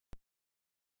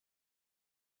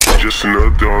Just another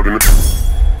dog in the.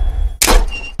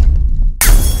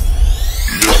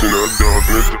 Just another dog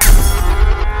in the.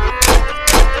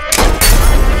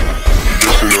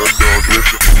 Just another dog in the.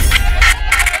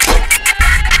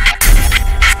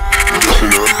 Just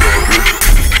another dog in the.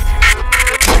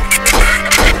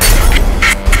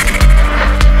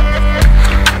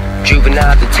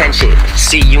 Juvenile detention,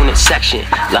 C-unit section.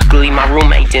 Luckily my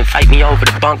roommate didn't fight me over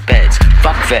the bunk beds.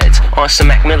 Fuck feds, on some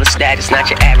Mac Miller status, not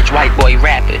your average white boy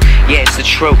rapping. Yeah, it's the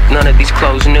truth, none of these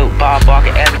clothes new. Bar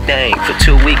barking everything, for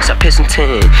 2 weeks I piss and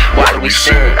 10. Why do we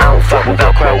sin? I don't fuck with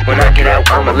Velcro. When I get out,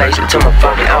 I'm lazy to my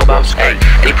fucking elbows. Ayy,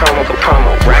 any promo go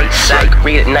promo, right? Psych,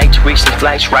 read at night to reach some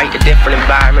flights, right? A different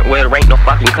environment where there ain't no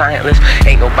fucking client list.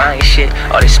 Ain't no buying shit,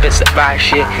 all they spits that fire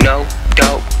shit. No,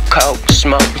 dope, coke,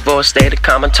 smoke, before a state of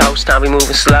comatose, time be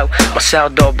moving slow. My cell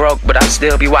door broke, but I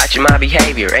still be watching my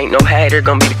behavior. Ain't no hater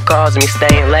gonna be the cause of me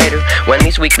staying later, when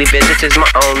these weekly visits is my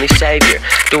only savior.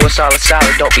 Do us all a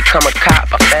solid, don't become a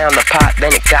cop. I found the pot,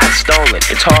 then it got stolen.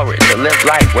 It's horrid to live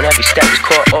life when every step is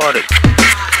court ordered.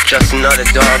 Just another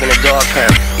dog in a dog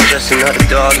pound. Just another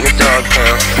dog in a dog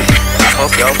pound. I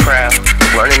hope you're proud,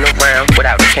 running around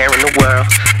without a care in the world.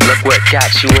 Look what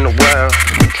got you in the world.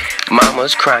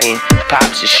 Mama's crying,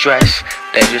 pops is stressed.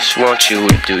 They just want you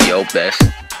to do your best.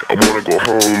 I wanna go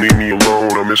home, leave me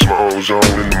alone. I miss my own zone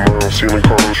in the mind. Ceiling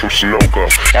calls from Sunoco.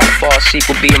 That a fall seat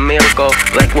would be a miracle.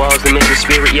 Blank walls, the missing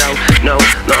spirit, yo. No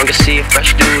longer see a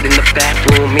fresh dude in the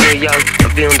bathroom mirror, yo.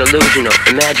 I'm feeling delusional.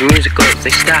 Imagine musicals,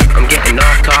 they stop. I'm getting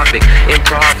off topic.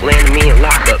 Improv landing me in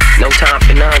lockup. No time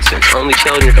for nonsense. Only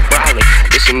children can frolic.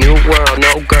 It's a new world,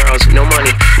 no girls, no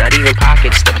money, not even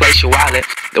pockets to place your wallet.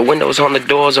 The windows on the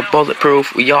doors are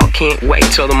bulletproof. We all can't wait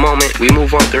till the moment we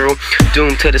move on through.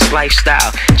 Doomed to this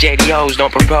lifestyle. JDOs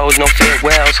don't propose, no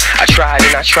farewells. I tried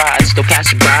and I tried, still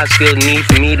passing by. Still the need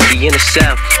for me to be in a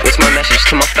cell. What's my message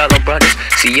to my fellow brothers?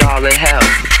 See y'all in hell.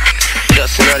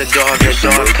 Just another dog in a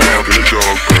dog pound.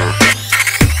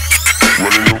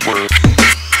 Running around.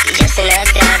 Just another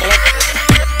dog in a.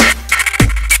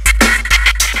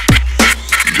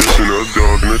 Just another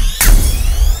dog in a.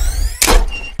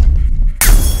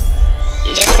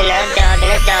 Just another dog in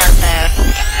a dog pound.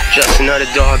 Just another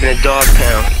dog in a dog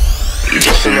pound.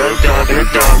 Just another dog in a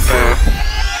dog pound.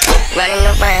 Running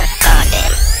around.